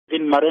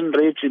in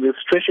Mariannridge, the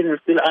situation is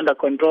still under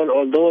control,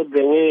 although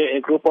there were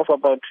a group of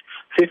about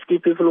 50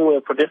 people who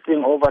were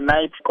protesting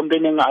overnight,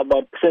 complaining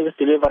about service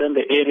delivery in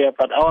the area.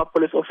 But our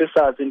police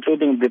officers,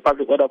 including the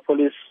public order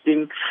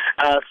policing,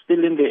 are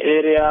still in the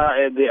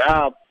area. They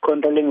are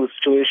controlling the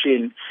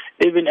situation.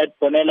 Even at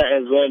Bonela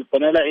as well.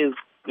 Bonela is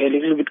a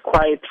little bit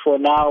quiet for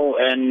now,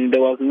 and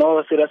there was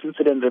no serious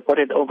incident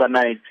reported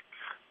overnight.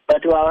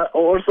 But we are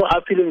also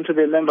appealing to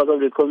the members of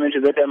the community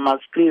that they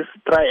must please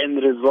try and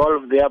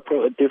resolve their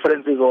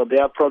differences or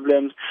their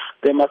problems.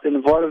 They must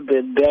involve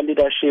their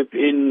leadership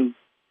in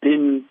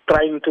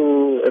trying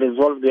to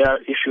resolve their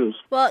issues.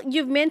 Well,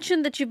 you've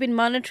mentioned that you've been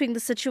monitoring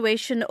the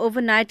situation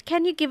overnight.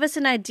 Can you give us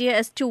an idea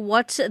as to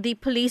what the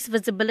police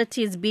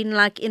visibility has been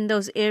like in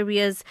those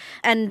areas,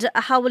 and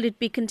how will it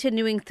be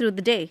continuing through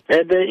the day?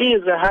 There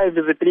is a high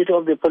visibility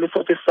of the police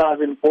officers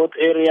in both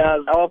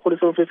areas. Our police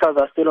officers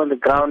are still on the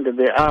ground.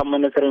 They are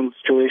monitoring the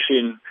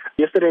situation.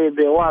 Yesterday,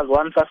 there was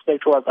one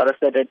suspect who was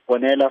arrested at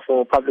Bonela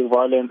for public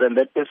violence, and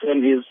that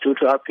person is due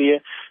to appear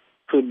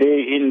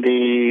today in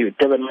the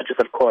Durban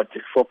Magistrate Court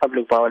for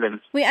public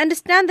violence. We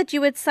understand that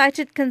you had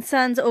cited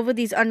concerns over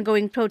these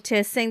ongoing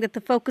protests, saying that the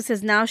focus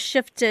has now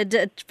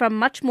shifted from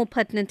much more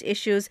pertinent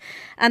issues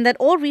and that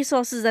all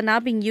resources are now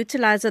being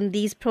utilized on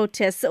these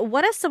protests.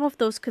 What are some of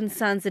those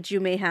concerns that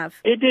you may have?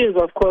 It is,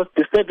 of course,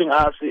 disturbing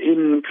us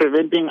in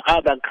preventing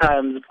other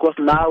crimes, because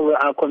now we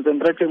are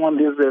concentrating on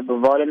these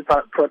violent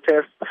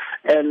protests,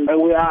 and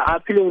we are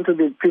appealing to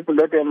the people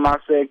that they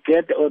must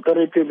get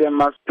authority, they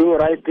must do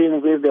right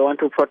things if they want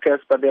to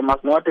protest, but they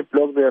must not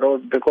block the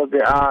roads, because they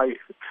are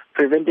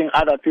preventing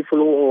other people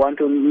who want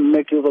to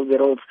make use of the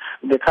roads.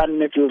 They can't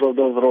make use of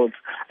those roads.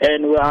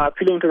 And we are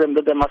appealing to them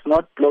that they must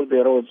not block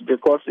the roads,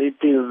 because it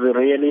is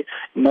really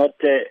not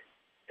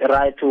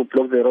right to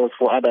block the roads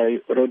for other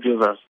road users.